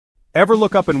Ever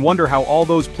look up and wonder how all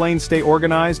those planes stay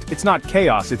organized? It's not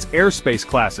chaos, it's airspace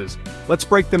classes. Let's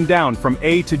break them down from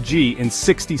A to G in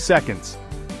 60 seconds.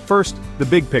 First, the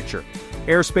big picture.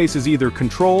 Airspace is either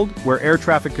controlled, where air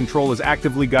traffic control is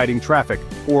actively guiding traffic,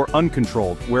 or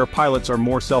uncontrolled, where pilots are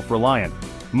more self-reliant.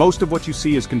 Most of what you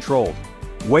see is controlled.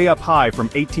 Way up high from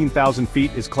 18,000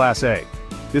 feet is Class A.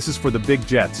 This is for the big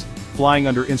jets, flying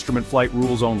under instrument flight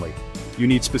rules only. You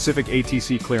need specific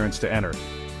ATC clearance to enter.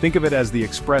 Think of it as the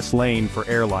express lane for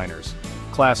airliners.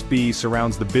 Class B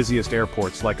surrounds the busiest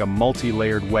airports like a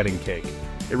multi-layered wedding cake.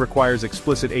 It requires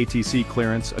explicit ATC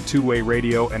clearance, a two-way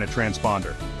radio, and a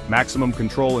transponder. Maximum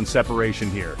control and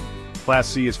separation here. Class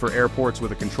C is for airports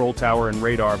with a control tower and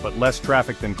radar but less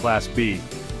traffic than Class B.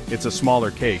 It's a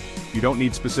smaller cake. You don't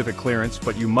need specific clearance,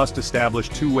 but you must establish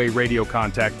two-way radio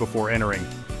contact before entering.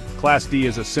 Class D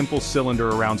is a simple cylinder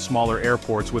around smaller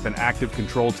airports with an active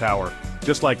control tower.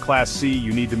 Just like Class C,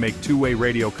 you need to make two-way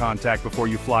radio contact before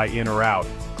you fly in or out.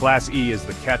 Class E is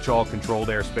the catch-all controlled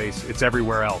airspace, it's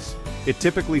everywhere else. It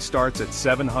typically starts at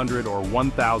 700 or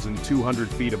 1,200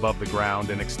 feet above the ground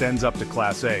and extends up to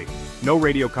Class A. No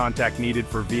radio contact needed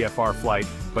for VFR flight,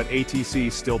 but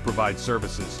ATC still provides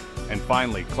services. And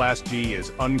finally, Class G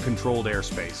is uncontrolled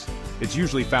airspace. It's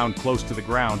usually found close to the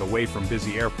ground away from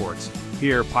busy airports.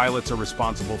 Here, pilots are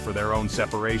responsible for their own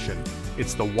separation.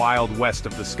 It's the wild west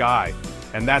of the sky.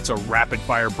 And that's a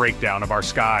rapid-fire breakdown of our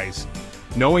skies.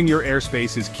 Knowing your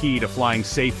airspace is key to flying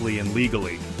safely and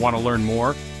legally. Want to learn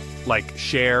more? Like,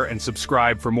 share, and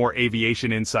subscribe for more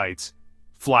aviation insights.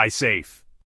 Fly safe.